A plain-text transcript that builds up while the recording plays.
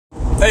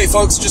Hey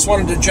folks, just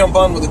wanted to jump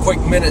on with a quick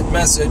minute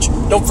message.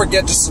 Don't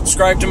forget to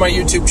subscribe to my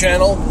YouTube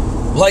channel,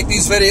 like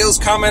these videos,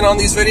 comment on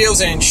these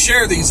videos, and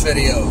share these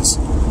videos.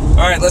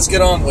 Alright, let's get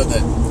on with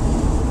it.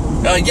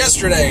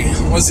 Yesterday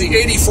was the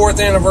 84th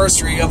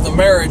anniversary of the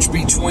marriage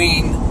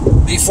between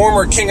the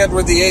former King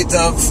Edward VIII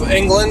of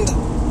England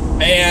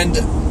and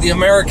the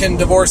American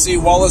divorcee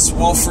Wallis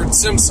Walford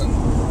Simpson.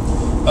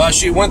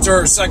 She went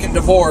through her second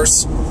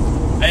divorce,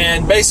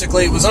 and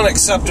basically it was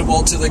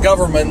unacceptable to the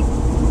government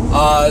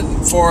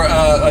for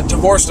a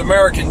divorced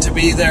American to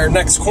be their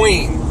next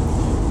queen.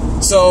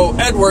 So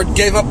Edward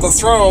gave up the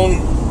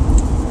throne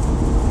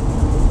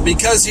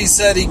because he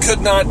said he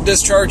could not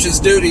discharge his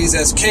duties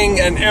as king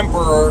and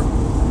emperor.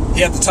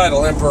 He had the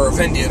title Emperor of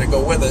India to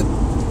go with it.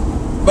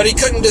 But he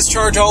couldn't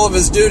discharge all of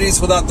his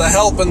duties without the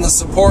help and the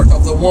support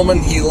of the woman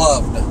he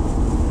loved.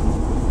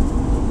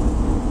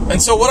 And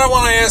so what I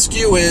want to ask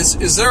you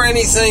is there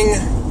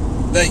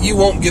anything that you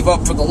won't give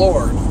up for the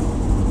Lord?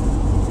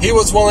 He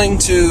was willing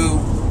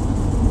to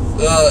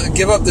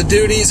give up the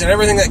duties and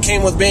everything that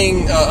came with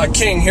being a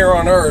king here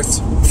on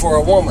earth for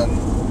a woman.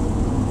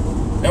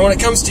 And when it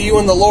comes to you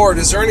and the Lord,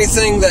 is there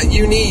anything that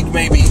you need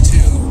maybe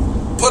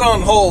to put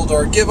on hold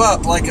or give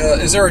up? Like,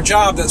 is there a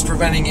job that's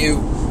preventing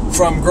you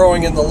from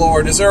growing in the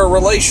Lord? Is there a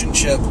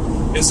relationship?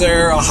 Is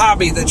there a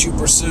hobby that you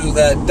pursue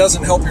that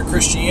doesn't help your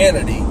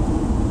Christianity?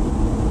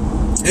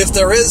 If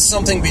there is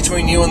something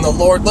between you and the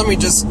Lord, let me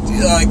just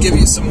give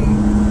you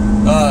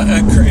some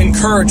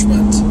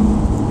encouragement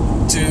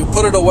to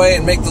put it away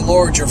and make the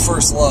Lord your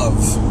first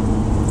love.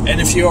 And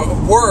if you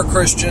were a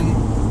Christian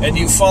and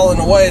you've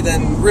fallen away,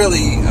 then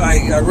really,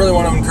 I really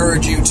want to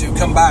encourage you to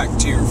come back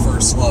to your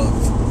first love.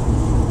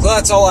 So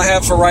that's all I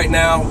have for right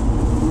now.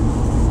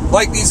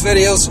 Like these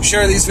videos,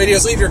 share these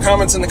videos, leave your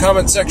comments in the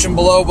comment section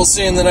below. We'll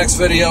see you in the next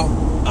video.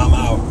 I'm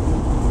out.